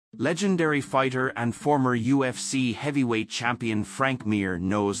Legendary fighter and former UFC heavyweight champion Frank Mir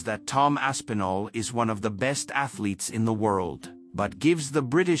knows that Tom Aspinall is one of the best athletes in the world, but gives the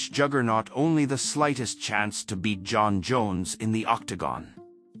British juggernaut only the slightest chance to beat Jon Jones in the octagon.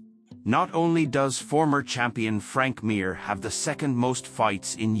 Not only does former champion Frank Mir have the second most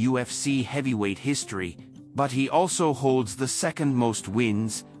fights in UFC heavyweight history, but he also holds the second most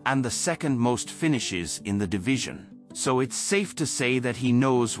wins and the second most finishes in the division. So it's safe to say that he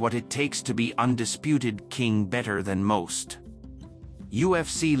knows what it takes to be undisputed king better than most.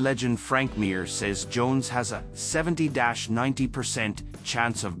 UFC legend Frank Mir says Jones has a 70-90%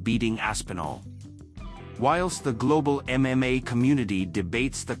 chance of beating Aspinall. Whilst the global MMA community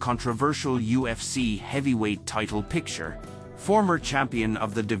debates the controversial UFC heavyweight title picture, former champion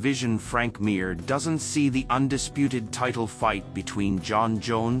of the division Frank Mir doesn't see the undisputed title fight between Jon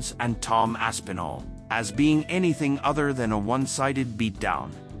Jones and Tom Aspinall as being anything other than a one-sided beatdown.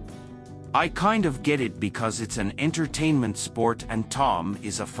 "I kind of get it because it's an entertainment sport and Tom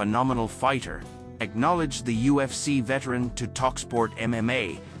is a phenomenal fighter," acknowledged the UFC veteran to TalkSport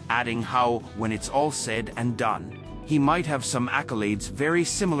MMA, adding how, when it's all said and done, he might have some accolades very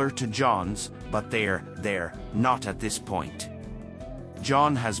similar to Jon's, but they're not at this point.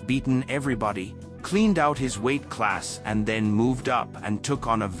 Jon has beaten everybody, cleaned out his weight class and then moved up and took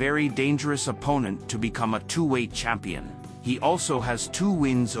on a very dangerous opponent to become a two-weight champion. He also has 2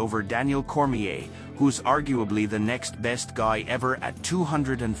 wins over Daniel Cormier, who's arguably the next best guy ever at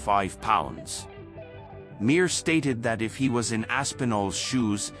 205 pounds. Mir stated that if he was in Aspinall's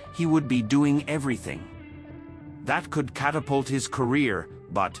shoes, he would be doing everything that could catapult his career,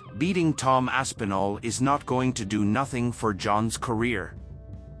 but beating Tom Aspinall is not going to do nothing for Jon's career.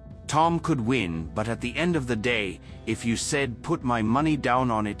 Tom could win, but at the end of the day, if you said put my money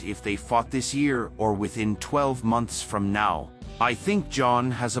down on it if they fought this year or within 12 months from now, I think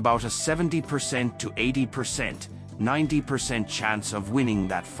Jon has about a 70% to 80%, 90% chance of winning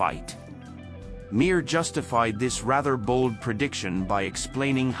that fight. Mir justified this rather bold prediction by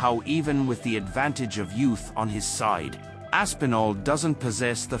explaining how even with the advantage of youth on his side, Aspinall doesn't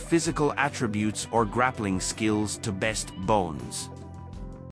possess the physical attributes or grappling skills to best Bones.